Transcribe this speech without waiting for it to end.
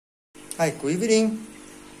Hi, good evening.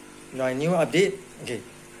 My new update. Okay,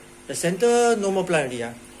 the center no more plant already.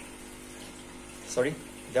 Sorry,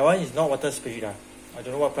 that one is not water spirit. I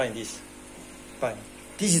don't know what plant it is. But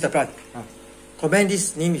this is the plant. Comment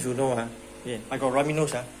this name if you know. Yeah, I got rummy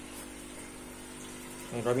nose.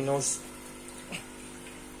 Rummy nose.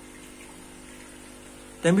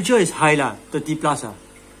 Temperature is high 30 plus.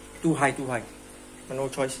 Too high. But no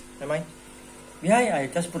choice. Never mind. Behind I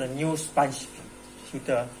just put a new sponge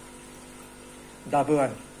filter. Double one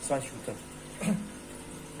sponge filter.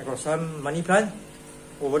 I got some money plant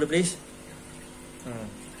over the place.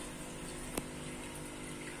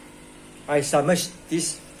 I submerged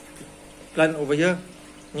this plant over here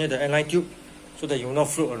near the airline tube so that you will not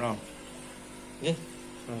float around. Okay,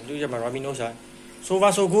 look at my rummy nose. So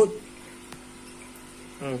far so good.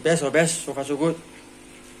 Best of best. So far so good.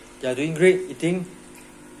 They are doing great eating.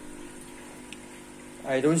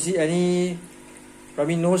 I don't see any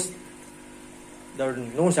rummy nose. The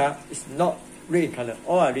nose is not red in color.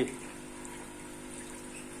 All are red.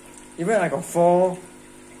 Even I got four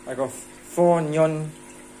neon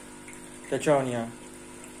tetra on here.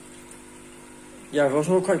 Yeah,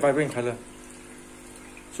 also quite vibrant in color.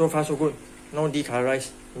 So far so good. No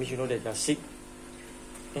decolorized. Means you know that they are sick.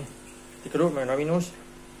 Okay. Take a look at my rummy nose.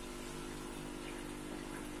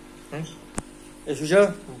 As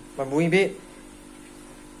usual, my moving bed.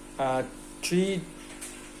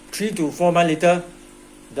 3 to 4 months later,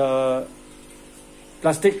 the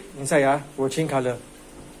plastic inside will change color.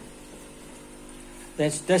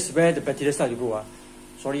 That's where the bacteria start to grow.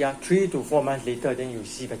 Sorry, 3 to 4 months later, then you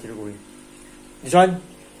see bacteria growing. This one,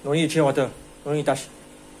 no need to change water, no need to touch.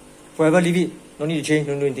 Forever leave it, no need to change,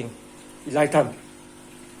 don't do anything. It's lifetime.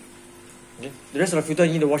 Okay? The rest of the filter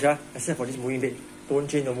you need to wash, except for this moving bed. Don't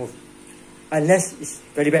change, don't move. Unless it's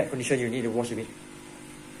very bad condition, you need to wash a bit.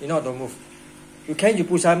 You know, don't move. You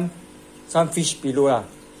put some fish below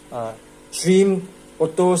shrimp,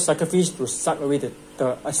 auto sucker fish to suck away the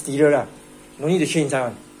exterior No need to change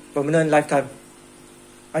one. Permanent lifetime.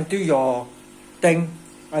 Until you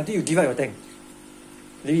give up your tank.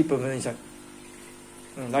 Leave it permanent inside.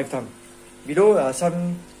 Lifetime. Below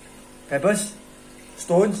some pebbles,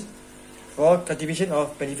 stones for cultivation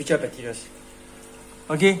of beneficial bacteria.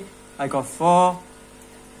 Okay, I got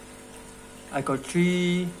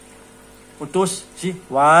 3 autos. See,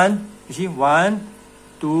 1,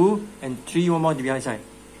 2, and 3 more behind side.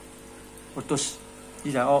 Autos.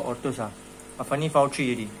 These are all autos. I finally found 3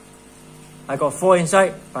 already. I got 4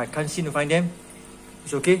 inside, but I can't seem to find them.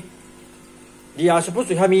 It's okay. They are supposed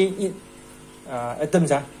to help me eat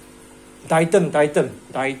atoms.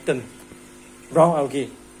 Diatom. Brown algae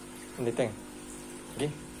in the tank.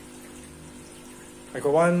 Okay. I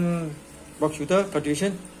got 1 box filter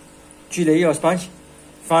cultivation, 3 layers of sponge,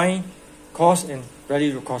 fine, coarse, and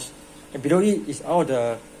very low cost. And below it is all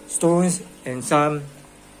the stones and some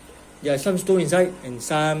stone inside and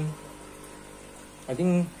some, I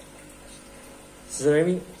think,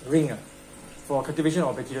 ceramic ring for cultivation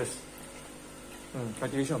of bacteria.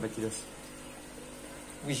 Cultivation of bacteria.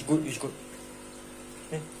 Which good.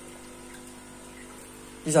 Okay.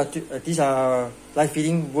 These are live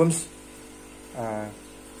feeding worms.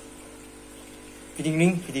 Feeding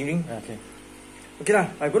ring. Okay.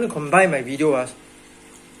 I'm going to combine my video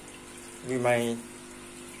with my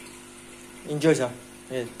angels.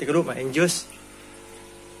 Take a look at my angels.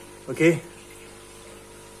 Okay.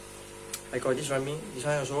 I got this one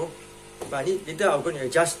also. But later I'm going to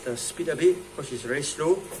adjust the speed a bit because it's very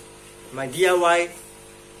slow. My DIY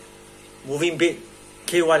moving bed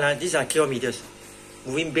K1. These are K1 meters.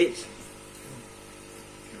 Moving beds.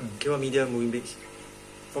 K1 meter moving beds.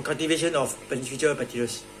 For cultivation of beneficial bacteria.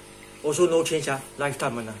 Also no change,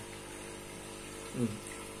 lifetime.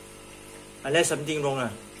 Unless something wrong,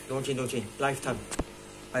 don't change, lifetime.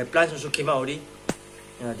 My plants also came out already.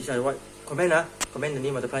 These are what? Comment the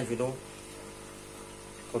name of the plant if you know.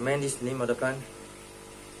 Comment this name of the plant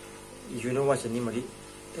if you know what's the name of it.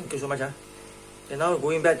 Thank you so much. And now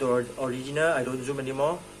going back to original, I don't zoom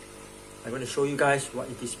anymore. I'm going to show you guys what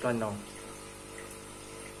is this plant now.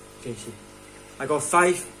 Okay, see. I got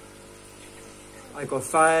 5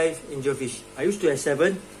 angelfish. I used to have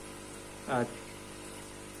 7.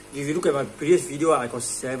 If you look at my previous video, I got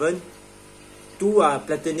 7. 2 are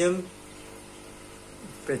platinum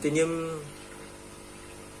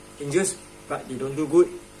angels, but they don't do good.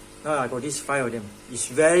 Now I got these 5 of them. It's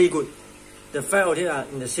very good. The 5 of them are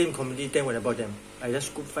in the same community tank when I bought them. I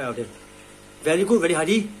just scooped 5 of them. Very good, very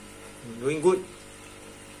hardy. Doing good.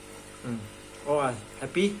 All are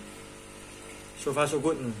happy. So far so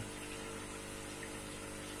good.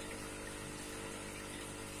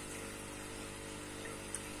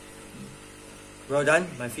 Well done,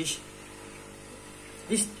 my fish.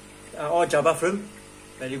 These are all Java firm.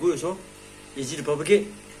 Very good also. Easy to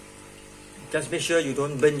propagate. Just make sure you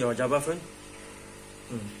don't burn your Java firm.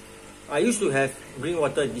 I used to have green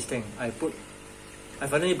water in this tank. I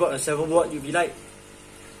finally bought a 7-watt UV light.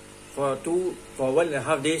 For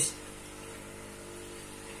 1.5 days,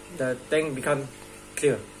 the tank become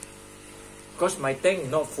clear. Because my tank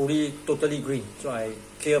is not totally green, so I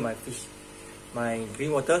clear my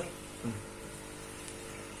green water.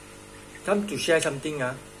 Come to share something.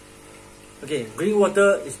 Okay, green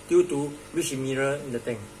water is due to bleach in mineral in the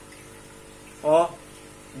tank, or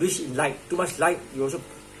bleach in light. Too much light, you also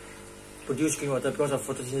produce green water because of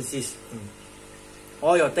photosynthesis.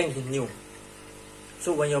 Or your tank is new.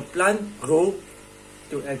 So when your plant grow,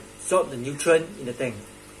 to absorb the nutrient in the tank.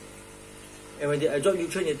 And when they absorb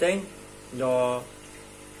nutrient in the tank, your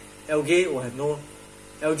algae will have no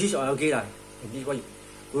algae or algae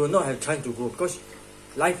will not have chance to grow, because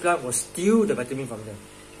live plant will steal the vitamin from them.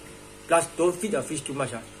 Plus, don't feed your fish too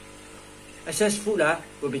much. Excess food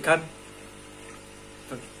will become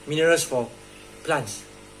minerals for plants.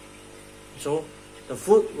 So the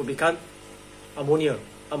food will become ammonia.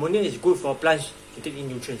 Ammonia is good for plants to take in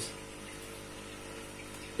nutrients.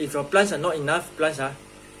 If your plants are not enough plants,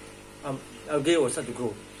 algae will start to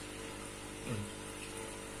grow.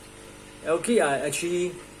 Algae are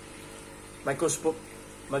actually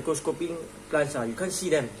microscoping plants. You can't see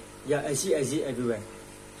them. They are exist everywhere.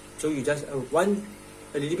 So you just one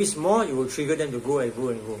a little bit small, you will trigger them to grow and grow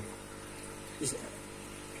and grow.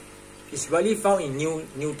 It's rarely found in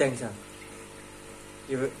new tanks.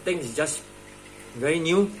 If a tank is just very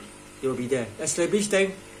new, it will be there. Established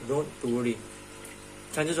tank, don't worry.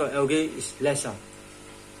 Chances of algae is less.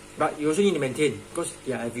 But you also need to maintain, because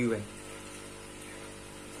they are everywhere.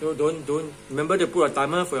 So don't remember to put a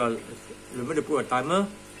timer control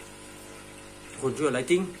your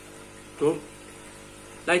lighting.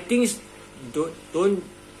 Lightings don't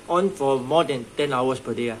on for more than 10 hours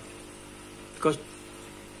per day. Because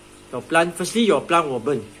your plant will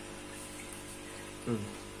burn.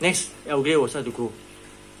 Next, algae will start to grow.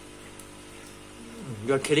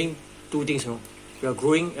 You are killing two things. You are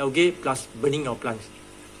growing algae plus burning your plants.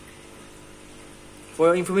 For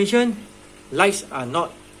your information, lights are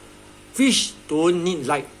not. Fish don't need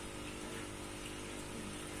light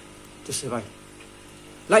to survive.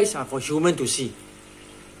 Lights are for human to see.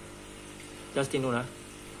 Just take note.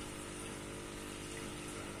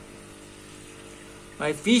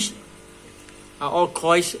 My fish are all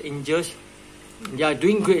koi angels. They are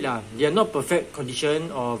doing great. They are not perfect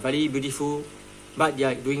condition or very beautiful, but they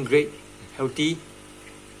are doing great, healthy.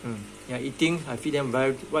 They are eating. I feed them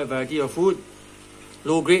wide variety of food,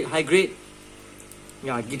 low grade, high grade.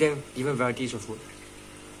 I give them different varieties of food,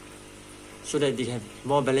 so that they have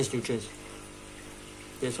more balanced nutrients.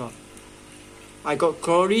 That's all. I got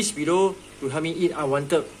calories below to help me eat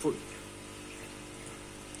unwanted food.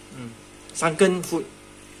 Sunken food,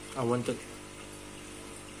 unwanted.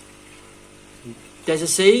 There's a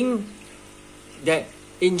saying that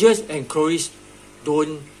angels and calories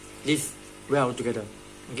don't live well together.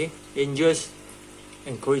 Okay, angels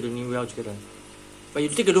and calories don't live well together. But you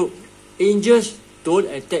take a look, angels don't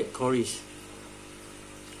attack calories.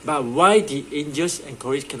 But why the angels and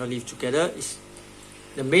calories cannot live together is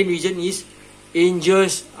the main reason is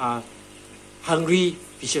angels are hungry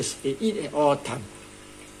fishes. They eat at all time.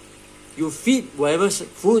 You feed whatever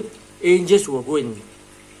food, angels will go and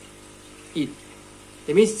eat.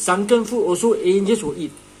 That means sunken food also angels will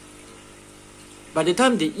eat. By the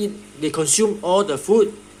time they eat, they consume all the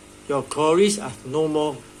food, your calories are no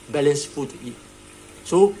more balanced food to eat.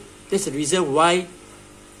 So that's the reason why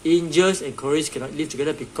angels and calories cannot live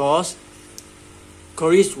together, because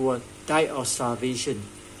calories will die of starvation.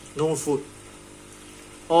 No food.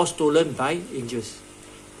 All stolen by angels.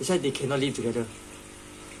 That's why they cannot live together.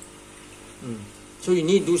 So you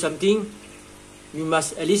need to do something. You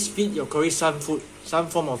must at least feed your calories some food, some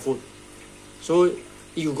form of food. So if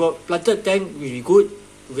you got planted tank, will be good.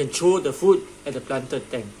 You can throw the food at the planted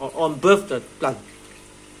tank or on above the plant.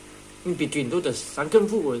 In between, though the sunken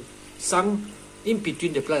food will sunk in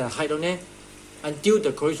between the plant and hide on there until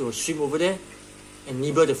the calories will swim over there and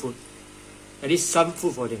nibble the food. At least some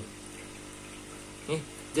food for them. Okay?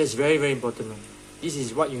 That's very, very important. This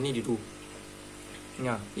is what you need to do.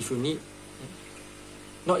 Yeah, if you need.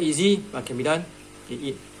 Not easy, but can be done. They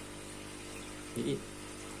eat.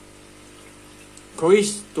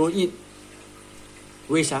 Calories don't eat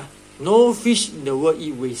waste. No fish in the world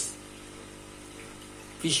eat waste.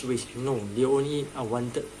 Fish waste. No, they only eat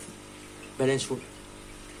unwanted balanced food.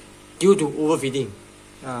 Due to overfeeding.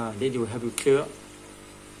 Then they will have to clear up.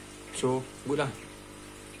 So, good lah.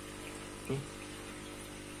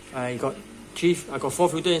 I got four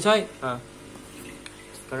filter inside.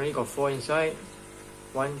 Currently got 4 inside.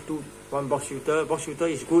 One box filter. Box filter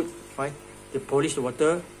is good. Fine. They polish the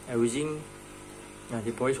water. I'm using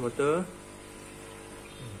they polish water.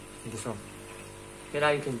 This one. Then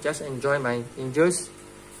I can just enjoy my angels.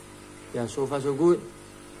 Yeah, so far so good.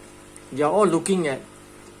 They are all looking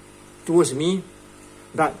towards me,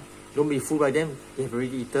 but don't be fooled by them. They have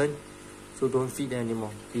already eaten, so don't feed them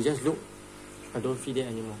anymore. You just look. I don't feed them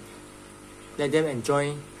anymore. Let them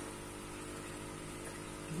enjoy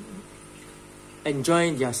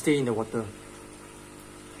their stay in the water.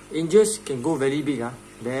 Angels can go very big,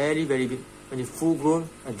 very big. When they're full grown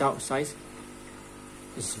adult size,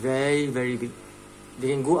 it's very big. They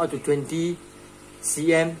can go up to 20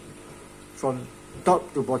 cm from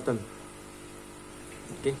top to bottom.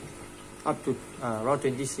 Okay, up to around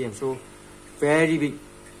 20 cm, so very big.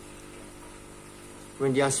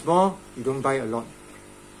 When they are small, you don't buy a lot,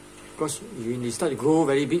 because when they start to grow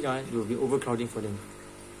very big, it will be overcrowding for them.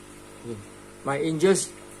 Okay. My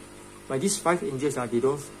angels, these 5 angels,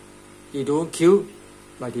 they don't kill,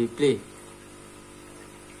 but they play.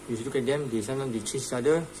 You look at them, sometimes they chase each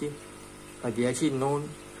other, see, but they actually know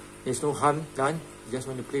there's no harm done. They just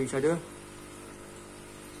want to play with each other.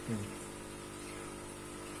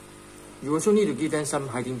 You also need to give them some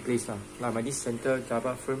hiding place, like my this center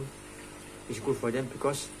Java firm is good for them,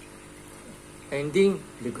 because anything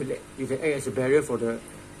you can act as a barrier for the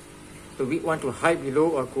weak one to hide below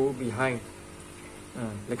or go behind,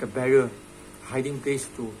 like a barrier, hiding place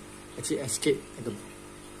to actually escape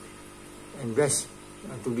and rest,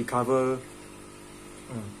 to recover.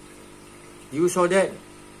 You saw that.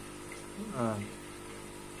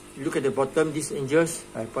 Look at the bottom, these angels.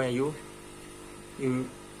 I point at you. You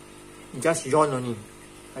just yawn only.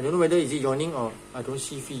 I don't know whether is it yawning or I don't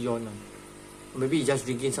see fish yawn. Maybe it's just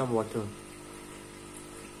drinking some water.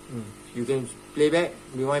 You can play back,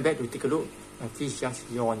 rewind back to take a look. My fish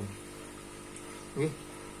just yawn. Okay.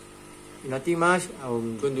 Nothing much.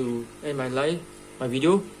 I'm going to end my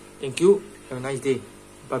video. Thank you. Have a nice day.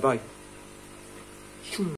 Bye bye.